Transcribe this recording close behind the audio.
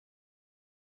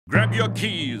Grab your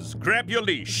keys, grab your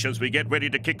leash as we get ready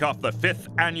to kick off the 5th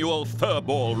annual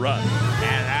Furball Run.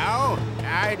 Hello?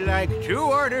 I'd like 2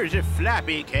 orders of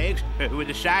floppy cakes with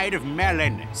a side of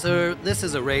melon. Sir, this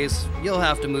is a race. You'll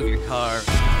have to move your car.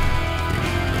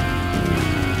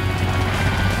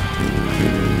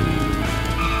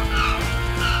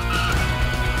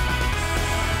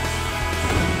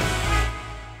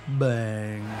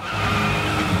 Bang.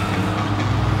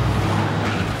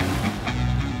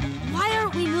 Why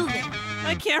aren't we moving?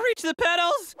 I can't reach the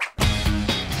pedals!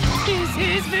 This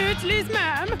is Wurtzli's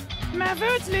mom. My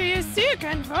Wurtzli is sick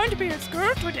and won't be at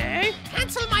school today.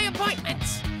 Cancel my appointment.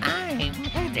 I'm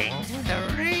heading to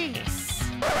the race.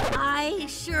 I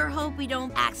sure hope we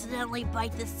don't accidentally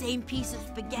bite the same piece of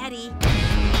spaghetti.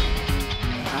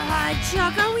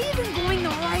 Chuck, are we even going the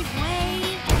right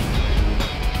way?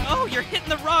 Oh, you're hitting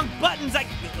the wrong buttons.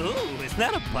 Ooh, is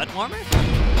that a butt warmer?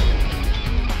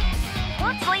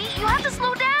 Wurtzli, you have to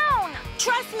slow down.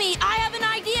 Trust me, I have an